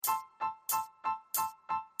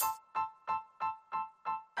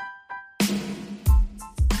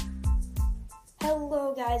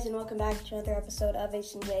guys, and welcome back to another episode of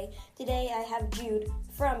H&J. Today I have Jude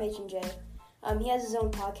from H&J. He has his own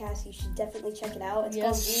podcast. You should definitely check it out.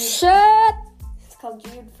 It's called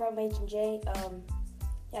Jude from H&J.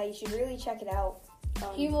 Yeah, you should really check it out.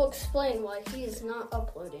 He will explain why he is not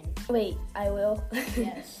uploading. Wait, I will.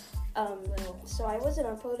 Yes. So I wasn't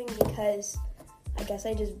uploading because I guess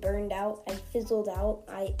I just burned out. I fizzled out.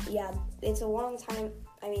 It's a long time.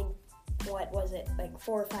 I mean, what was it? Like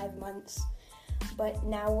 4 or 5 months. But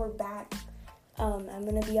now we're back. I'm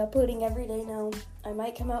going to be uploading every day now. I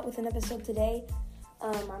might come out with an episode today.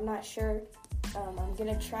 I'm not sure. I'm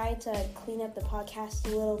going to try to clean up the podcast a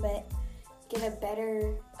little bit. Get a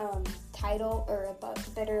better title or a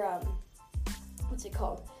better, what's it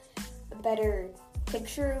called? A better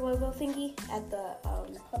picture logo thingy at the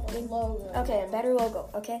logo. Okay, a better logo,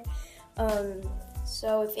 okay?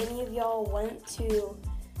 So if any of y'all want to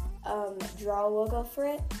draw a logo for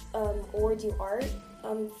it or do art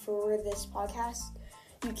for this podcast,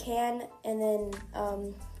 you can, and then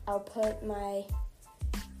I'll put my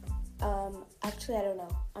actually I don't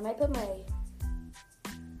know, I might put my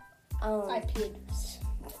IP address,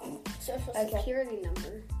 social security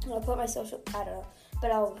number. I'll put my social, I don't know,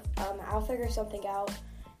 but I'll figure something out.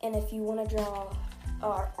 And if you want to draw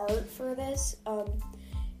art for this,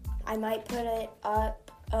 I might put it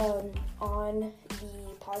up on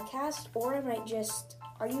the podcast, or I might just,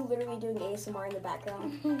 are you literally doing ASMR in the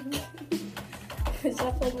background? Because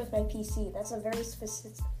I'm playing with my PC. That's a very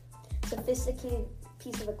sophisticated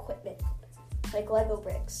piece of equipment, like Lego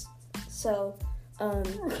bricks. So,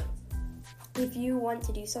 if you want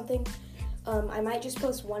to do something, I might just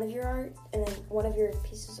post one of your art, and then one of your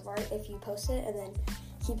pieces of art if you post it, and then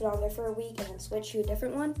keep it on there for a week, and then switch to a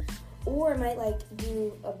different one. Or I might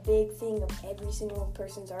do a big thing of every single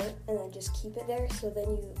person's art, and then just keep it there, so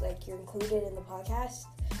then you're included in the podcast.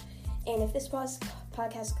 And if this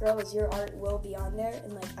podcast grows, your art will be on there,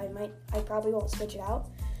 and I probably won't switch it out.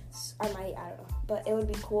 I don't know, but it would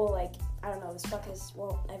be cool. I don't know, this podcast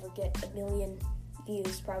won't ever get 1 million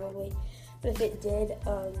views probably, but if it did,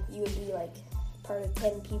 you would be part of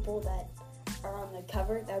 10 people that are on the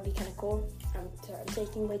cover. That would be kind of cool. I'm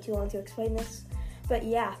taking way too long to explain this, but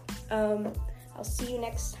yeah, I'll see you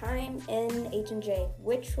next time in H&J,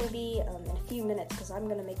 which will be in a few minutes because I'm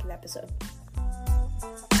gonna make an episode.